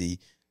Fantasy,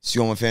 see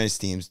all my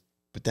fantasy teams,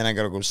 but then I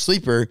gotta go to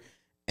sleeper,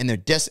 and their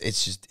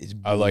it's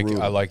I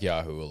like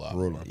Yahoo a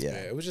lot. Yeah.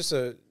 It was just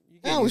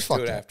you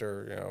fucked it up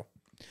after,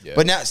 Yeah.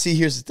 But now, see,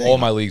 here's the thing. All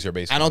my leagues are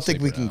basically. I don't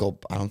think we can go.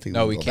 I don't think.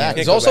 No, we can't.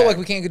 It's also like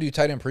we can't go do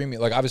tight end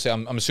premium. Like obviously,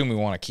 I'm assuming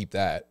we want to keep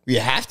that. You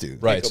have to,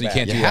 right? So you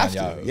can't do that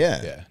on Yahoo.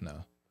 Yeah,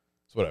 no,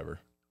 it's whatever.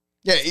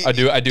 Yeah, I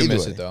do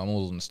miss it though. I'm a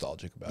little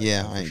nostalgic about it.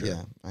 Yeah,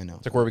 I know.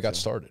 It's like where we got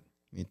started.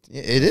 It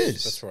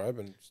is. That's where I've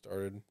been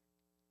started.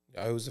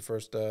 Yahoo's the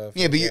first. But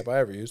I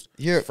ever used.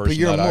 First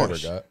you're nut I ever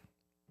got.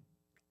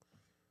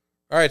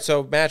 All right,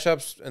 so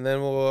matchups, and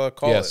then we'll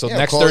call it. So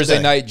next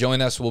Thursday night, join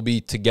us. We'll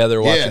be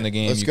together watching the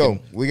game. Let's go.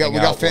 We got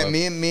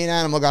me and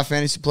Animal got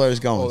fantasy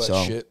players going.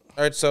 So shit.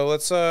 All right, so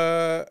let's.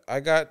 I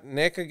got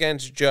Nick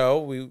against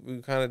Joe. We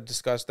kind of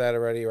discussed that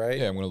already, right?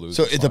 Yeah, I'm gonna lose.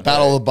 So it's the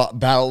battle of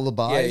the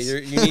buys. Yeah,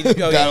 you need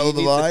battle of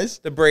the buys.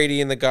 The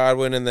Brady and the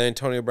Godwin and the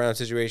Antonio Brown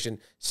situation.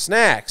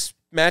 Snacks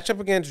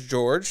matchup against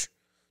George.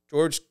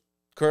 George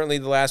currently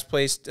the last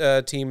place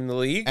team in the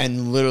league,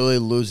 and literally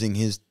losing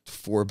his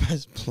 4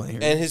 best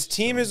players. And his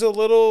team is a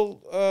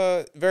little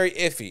very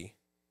iffy.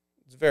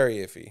 It's very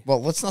iffy.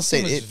 Well, let's not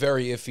say it's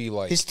very iffy.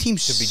 Like his team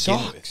to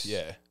begin with.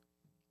 Yeah,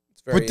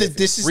 But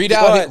this is read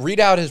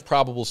out his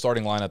probable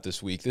starting lineup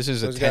this week. This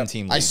is a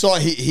 10-team league. I saw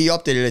he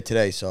updated it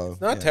today, so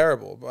it's not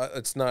terrible, but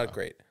it's not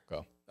great.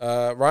 Go.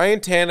 Ryan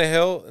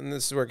Tannehill, and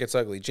this is where it gets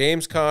ugly.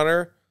 James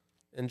Conner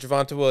and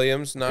Javonte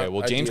Williams. Not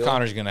well, James ideal.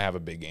 Conner's going to have a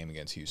big game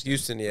against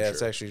Houston.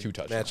 It's actually 2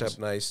 touchdowns. match up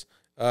nice.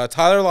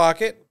 Tyler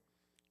Lockett.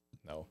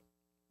 No.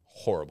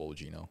 Horrible,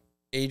 Gino.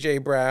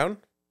 AJ Brown.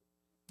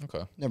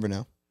 Okay. Never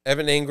know.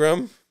 Evan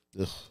Ingram.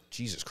 Ugh.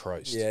 Jesus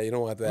Christ. Yeah, you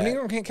don't want that. Evan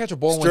Ingram can't catch a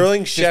ball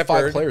Sterling when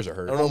Shepard. 5 players are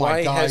hurt. I don't know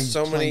why he has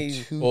so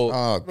many. Well,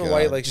 I don't know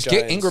why he likes just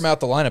get Giants. Ingram out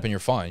the lineup and you're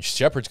fine.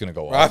 Shepard's going to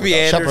go off. Robbie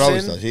Anderson. Shepard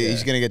always does.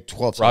 He's going to get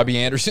 12. Robbie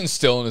Anderson's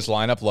still in his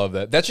lineup. Love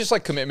that. That's just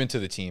like commitment to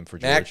the team for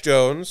George. Mac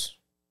Jones.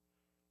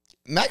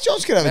 Mac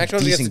Jones could have a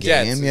decent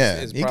game.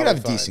 Is he could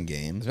have a decent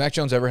game. Has Mac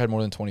Jones ever had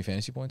more than 20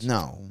 fantasy points?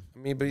 No. I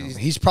mean, but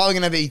He's probably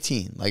going to have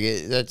 18.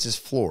 That's his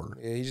floor.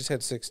 Yeah, he just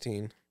had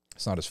 16.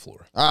 It's not his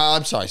floor.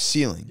 I'm sorry,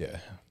 ceiling. Yeah.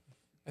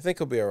 I think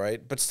he'll be all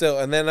right. But still,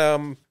 and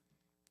then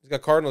he's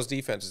got Cardinals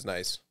defense is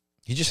nice.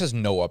 He just has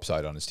no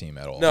upside on his team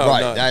at all. No,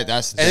 right.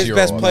 That's and his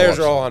best players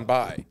are all on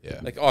bye.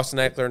 Yeah. Like Austin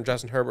Eckler and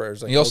Justin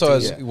Herbert. He also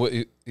has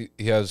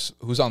he has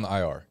who's on the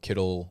IR?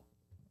 Kittle.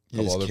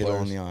 Kittle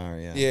on the IR,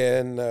 yeah. Yeah,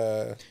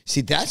 and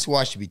see, that's who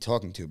I should be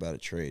talking to about a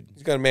trade.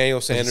 He's got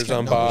Emmanuel Sanders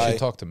on You bye. should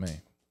talk to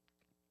me.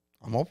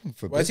 I'm open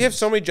for. Why does he have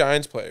so many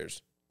Giants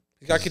players?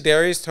 He's got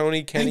Kadarius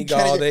Toney, Kenny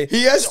Galladay.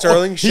 He has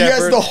Sterling Shepard.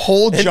 He has the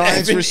whole and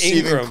Giants Evan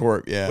receiving Ingram.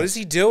 corp. Yeah. What is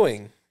he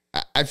doing?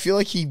 I feel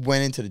like he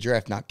went into the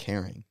draft not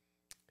caring.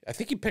 I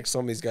think he picked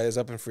some of these guys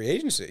up in free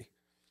agency.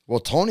 Well,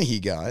 Tony he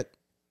got.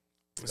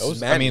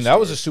 That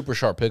was a super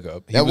sharp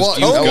pickup. That was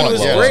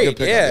great.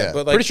 Pickup, Yeah,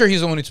 but like, pretty sure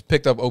he's the one who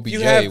picked up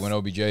OBJ when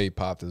OBJ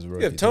popped as a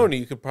rookie. You have Tony,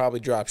 you could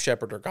probably drop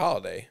Shepard or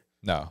Galladay.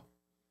 No.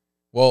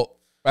 Well,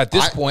 at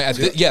this point,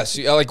 yes,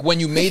 like when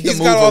you made the He's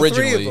move got all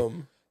originally. 3 of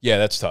them. Yeah,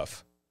 that's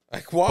tough.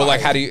 Like why? But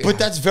like, how do you? But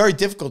that's very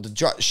difficult to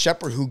drop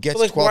Shepard, who gets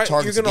 12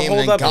 targets a you're game,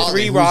 gonna and hold then up Galladay,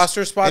 3 who's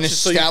roster spots an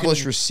just so you can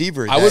established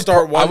receiver. I would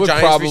Giants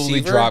probably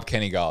receiver? drop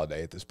Kenny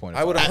Galladay at this point.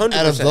 I would 100%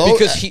 out of those,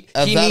 because he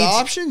needs needs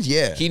options.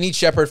 Yeah, he needs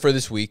Shepard for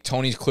this week.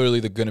 Tony's clearly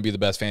going to be the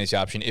best fantasy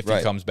option if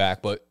he comes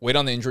back. But wait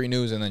on the injury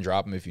news and then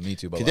drop him if you need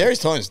to. But Kadarius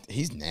Toney,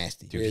 he's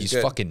nasty. Dude, he's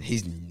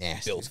he's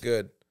nasty. He's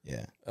good.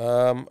 Yeah.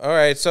 All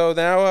right. So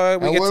now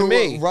we get to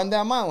me. Run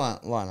down my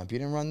lineup. You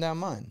didn't run down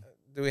mine.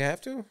 Do we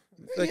have to?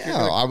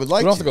 I would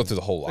like. We don't have to go through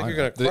the whole line.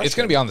 It's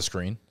going to be on the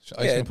screen.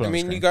 Yeah, I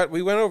mean,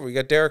 we went over. You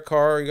got Derek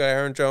Carr, you got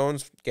Aaron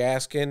Jones,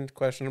 Gaskin,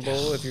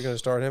 questionable if you're going to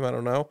start him. I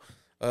don't know.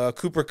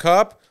 Cooper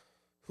Kupp,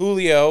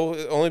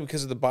 Julio, only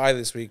because of the bye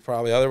this week,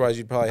 probably. Otherwise,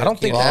 you'd probably. I don't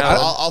think.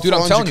 Dude,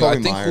 I'm telling you,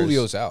 I think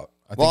Julio's out.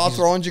 I'll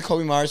throw in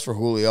Jacoby Myers for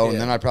Julio, and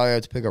then I probably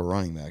have to pick a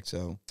running back.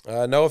 So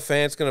Noah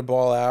Fant's going to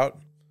ball out,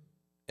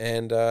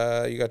 and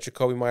you got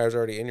Jacoby Myers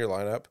already in your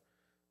lineup.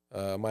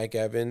 Mike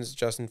Evans,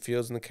 Justin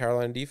Fields, and the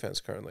Carolina defense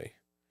currently.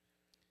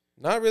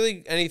 Not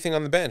really anything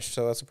on the bench,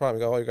 so that's the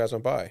problem. You got all your guys on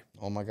bye.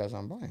 All my guys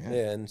on bye.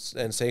 Yeah, and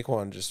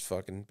Saquon just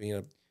fucking being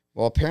a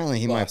well. Apparently,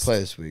 he bust. might play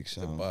this week.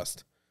 So a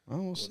bust. Well,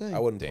 we'll see. I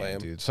wouldn't play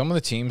him, dude. Some of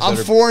the teams. I'm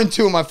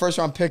 4-2. My first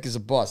round pick is a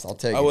bust. I'll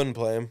take it. I wouldn't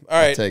play him. All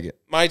right, I'll take it.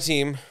 My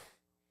team.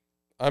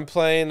 I'm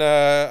playing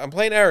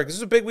Eric. This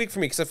is a big week for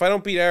me because if I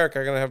don't beat Eric,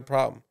 I'm gonna have a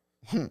problem.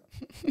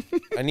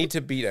 I need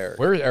to beat Eric.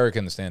 Where is Eric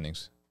in the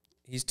standings?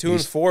 He's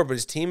 2-4, but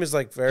his team is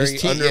like very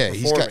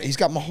underperforming. Yeah, he's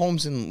got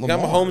Mahomes and Lamar.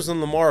 He's got Mahomes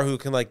and Lamar who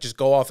can like just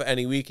go off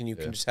any week and you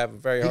can just have a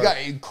very hard.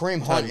 He got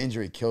Kareem Hunt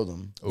injury killed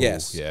him. Ooh,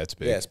 yes, yeah, it's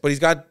big. Yes, but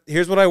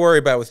here's what I worry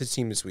about with his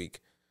team this week: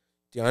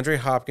 DeAndre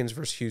Hopkins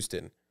versus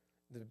Houston,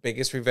 the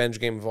biggest revenge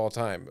game of all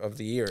time of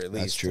the year, at least.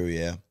 That's true.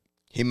 Yeah,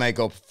 he might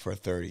go for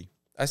 30.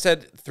 I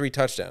said 3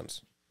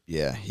 touchdowns.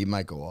 Yeah, he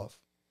might go off.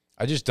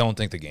 I just don't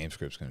think the game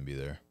script's going to be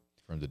there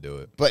for him to do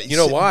it. But you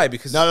know why?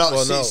 Because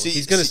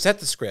he's going to set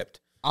the script.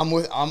 I'm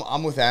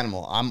with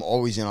Animal. I'm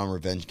always in on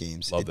revenge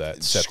games. Love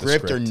that.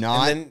 Script or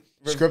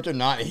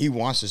not, he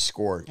wants to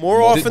score.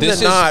 More often than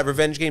not,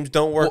 revenge games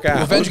don't work out.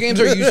 Revenge games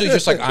are usually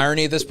just like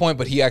irony at this point,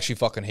 but he actually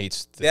fucking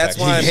hates the That's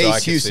why he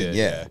hates Houston.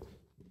 Yeah.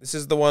 This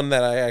is the one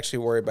that I actually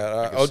worry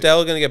about.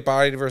 Odell going to get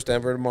bodied versus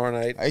Denver tomorrow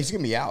night. He's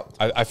going to be out.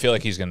 I feel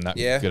like he's going to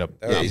he's going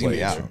to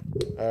be out.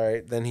 All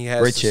right, then he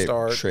has to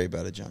start Trey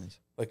about the Giants.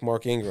 Like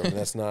Mark Ingram. And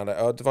that's not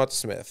Devonta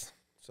Smith.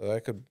 So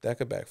that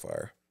could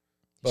backfire.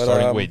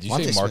 But wait, did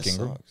you say Mark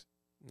Ingram?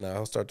 No,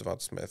 he'll start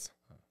Devonta Smith.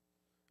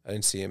 I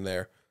didn't see him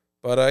there.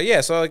 But,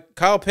 yeah, so, like,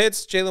 Kyle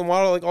Pitts, Jalen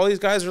Waddle, like, all these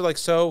guys are, like,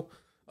 so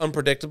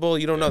unpredictable.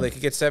 You don't know. They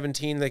could get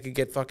 17, they could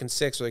get fucking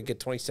 6, or they could get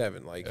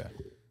 27. Like,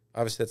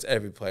 obviously that's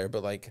every player,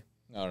 but, like.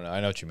 No, I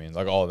know what you mean.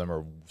 Like, all of them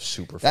are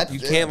super You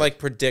can't, like,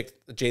 predict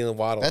Jalen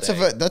Waddle. That's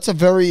a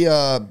very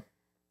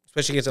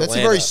especially against Atlanta. That's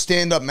a very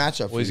stand-up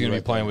matchup. Well, he's going to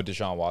be playing with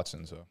Deshaun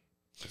Watson, so.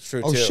 It's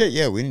true, too. Shit,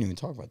 yeah, we didn't even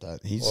talk about that.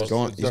 He's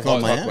going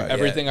Miami.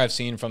 Everything I've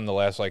seen from the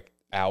last, like,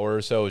 hour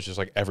or so is just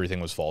like everything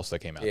was false that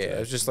came out. Yeah, today. it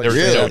was just like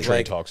there's no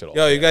trade talks at all.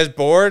 Yo, you guys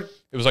bored?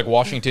 It was like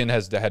Washington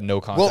had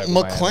no contact.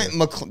 Well,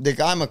 with the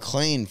guy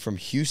McClain from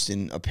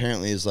Houston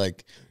apparently is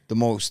like the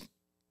most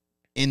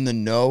in the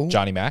know.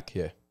 Johnny Mack,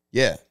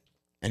 yeah,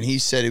 and he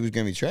said he was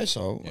going to be trash.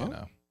 So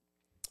no.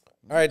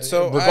 All right,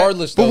 so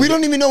regardless, but we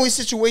don't even know his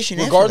situation.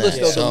 Regardless,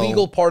 after that, though, the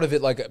legal part of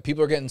it, like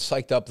people are getting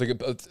psyched up.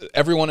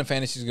 Everyone in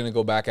fantasy is going to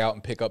go back out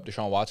and pick up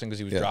Deshaun Watson because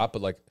he was dropped.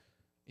 But like,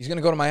 he's going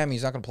to go to Miami.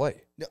 He's not going to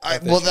play.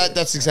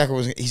 That's exactly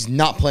what he's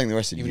not playing the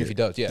rest of the year. Even if he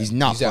does, yeah, he's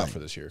not playing out for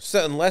this year.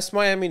 So unless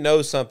Miami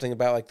knows something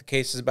about like the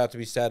case is about to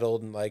be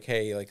settled and like,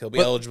 hey, like he'll be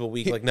eligible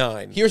week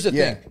 9. Here's the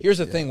thing. Here's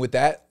the thing with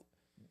that.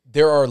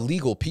 There are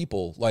legal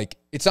people. Like,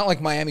 it's not like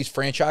Miami's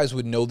franchise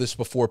would know this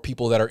before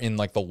people that are in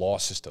like the law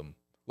system.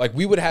 Like,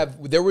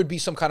 there would be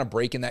some kind of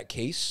break in that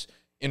case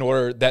in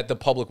order that the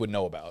public would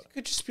know about. It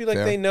could just be like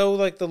they know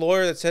like the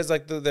lawyer that says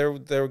like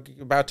they're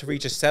about to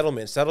reach a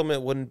settlement.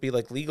 Settlement wouldn't be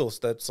like legal.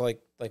 So that's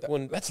like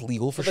wouldn't that's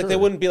legal for like sure. They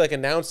wouldn't be like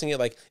announcing it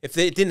like if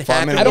it didn't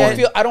happen. I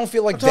don't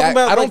feel like that.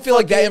 I don't feel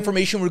like that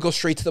information would go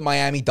straight to the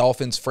Miami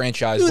Dolphins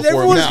franchise. Dude,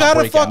 before everyone's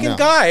got a fucking out.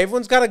 guy.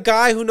 Everyone's got a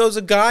guy who knows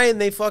a guy, and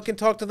they fucking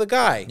talk to the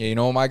guy. Yeah, you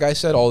know what my guy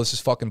said? All this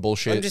is fucking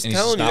bullshit. I'm just and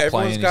telling he's you, not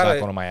playing. everyone's He's got not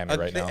going to Miami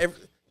right now.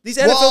 These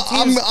NFL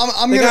teams,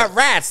 they got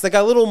rats. They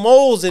got little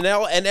moles in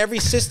every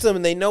system,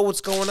 and they know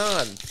what's going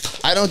on.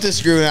 I don't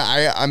disagree with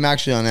that. I'm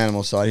actually on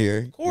animal side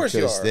here. Of course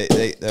you are.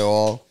 They're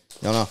all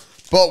no.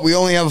 But we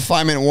only have a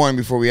 5-minute warning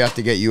before we have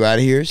to get you out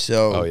of here.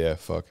 So. Oh yeah,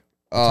 fuck.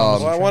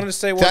 Well, I wanted to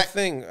say one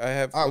thing. I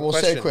have. All right, well,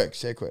 say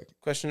it quick.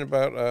 Question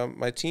about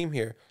my team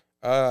here.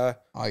 Oh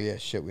yeah,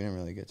 shit. We didn't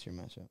really get to your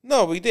matchup.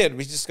 No, we did.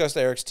 We discussed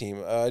Eric's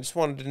team. I just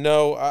wanted to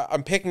know.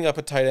 I'm picking up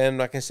a tight end. I'm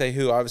not going to say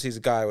who. Obviously, he's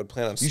a guy I would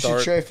plan on starting. You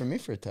should trade for me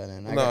for a tight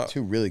end. I got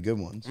 2 really good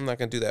ones. I'm not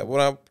going to do that.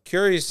 What I'm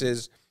curious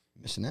is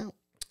missing out.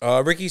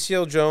 Ricky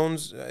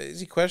Seals-Jones,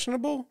 is he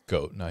questionable?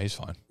 No, he's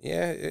fine.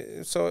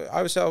 Yeah. So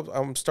obviously,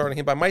 I'm starting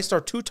him. But I might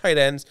start 2 tight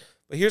ends.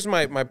 But here's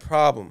my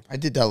problem. I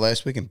did that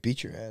last week and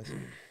beat your ass.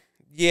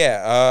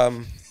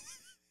 Yeah.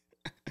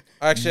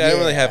 Actually, I don't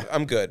really have.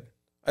 I'm good.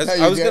 I'm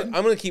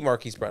going to keep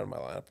Marquise Brown in my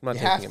lineup. I'm not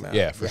taking him out.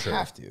 Yeah, for sure. You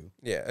have to.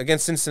 Yeah,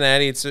 against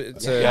Cincinnati, it's you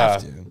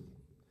have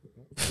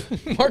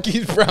to.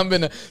 Marquise Brown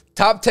been a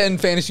top 10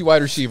 fantasy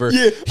wide receiver.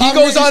 Yeah, he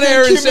goes on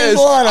air and says,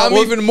 I'm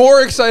even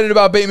more excited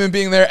about Bateman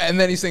being there, and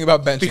then he's thinking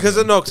about benching because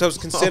I was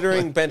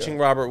considering benching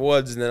Robert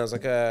Woods, and then I was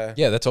like,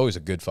 yeah, that's always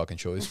a good fucking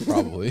choice,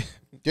 probably.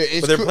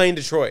 But they're playing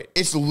Detroit.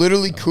 It's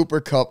literally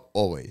Cooper Kupp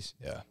always.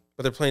 Yeah.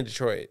 But they're playing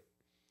Detroit.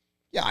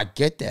 Yeah, I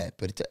get that,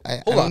 but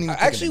hold on. I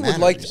actually would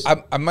like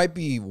to, I might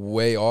be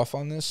way off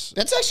on this.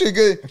 That's actually a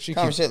good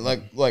conversation.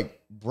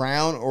 Like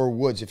Brown or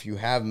Woods, if you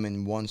have them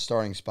in one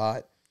starting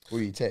spot, what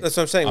do you take? That's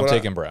what I'm saying. I'm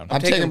taking Brown.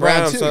 I'm taking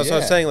Brown too. So that's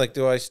what I'm saying. Like,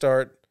 do I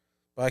start?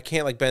 Well, I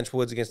can't like bench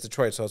Woods against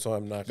Detroit, so that's why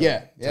I'm not.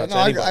 Yeah. No,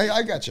 I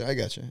got you.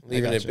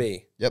 Leaving it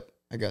be. Yep,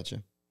 I got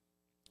you.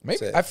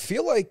 Maybe I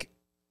feel like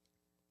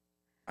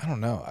I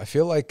don't know. I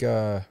feel like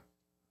never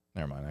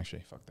mind.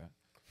 Actually, fuck that.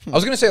 I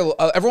was gonna say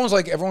everyone's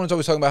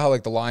always talking about how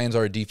like the Lions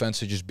are a defense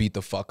to just beat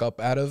the fuck up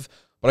out of,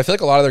 but I feel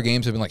like a lot of their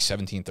games have been like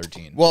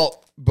 17-13.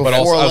 Well, before I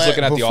was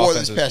looking at the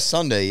offenses. This past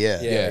Sunday,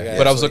 yeah.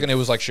 But I was looking, it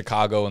was like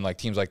Chicago and like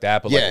teams like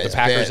that. But like the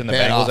Packers and the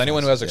Bengals,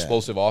 anyone who has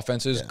explosive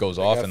offenses goes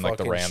off, and like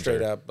the Rams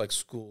straight up like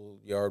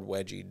schoolyard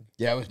wedgied.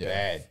 Yeah, it was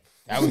bad.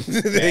 That was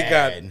bad. They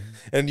got,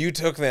 and you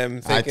took them.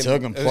 I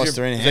took them plus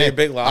 3.5. They a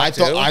big lock. I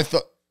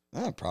thought.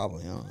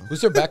 Probably. I don't know. Who's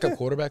their backup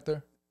quarterback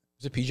there?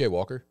 Is it PJ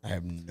Walker? I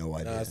have no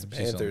idea. It's the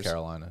Panthers.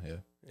 Carolina. Yeah.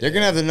 They're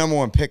going to have the number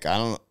 1 pick. I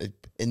don't know.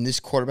 And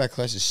this quarterback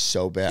class is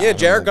so bad. Yeah,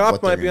 Jared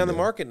Goff might be on the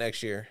market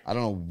next year. I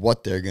don't know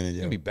what they're going to do.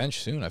 He's going to be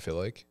benched soon, I feel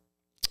like.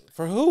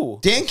 For who?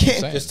 Dan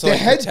can't. Just to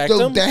protect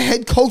him? The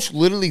head coach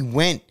literally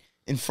went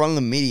in front of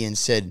the media and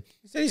said,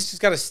 he said he's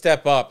just got to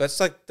step up. That's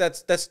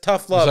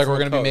tough love. It's like we're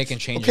going to be making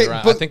changes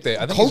around. I think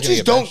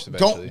coaches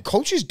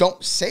coaches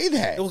don't say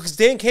that. Well, because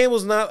Dan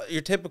Campbell's not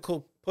your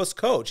typical puss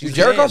coach.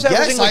 Jared Goff's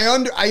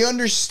averaging I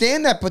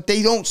understand that, but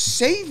they don't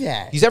say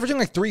that. He's averaging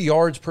like 3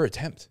 yards per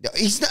attempt.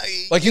 He's not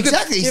like he's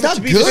not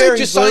good. Fair,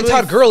 just sign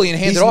Todd Gurley and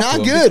hand it off. He's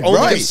not to him. good.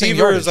 Only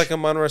receiver is like a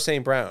Monroe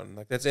St. Brown.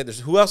 Like that's it.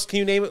 Who else can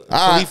you name it?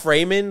 Khalif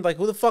Raymond. Like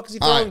who the fuck is he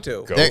throwing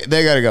to?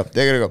 They gotta go.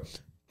 They gotta go.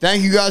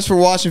 Thank you guys for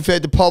watching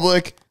Fade the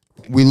Public.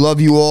 We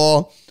love you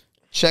all.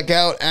 Check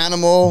out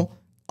Animal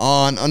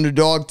on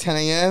Underdog 10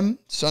 a.m.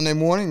 Sunday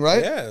morning,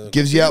 right? Yeah.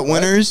 Gives you out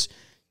winners.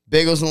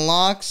 Bagels and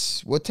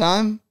locks. What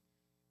time?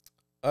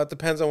 It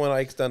depends on when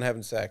Ike's done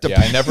having sex. Yeah,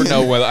 I never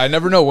know when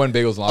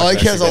Bagels and locks.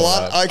 Ike has a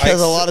lot. Ike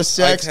has a lot of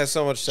sex. Ike has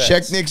so much sex.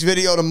 Check Nick's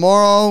video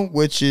tomorrow,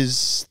 this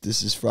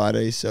is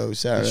Friday, so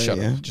Saturday. Shut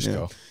up. Just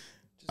go.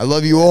 I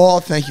love you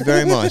all. Thank you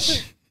very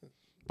much.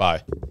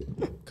 Bye.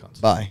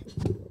 Bye.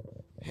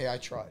 Hey, I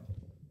tried.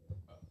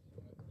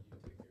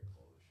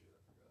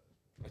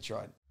 I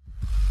tried.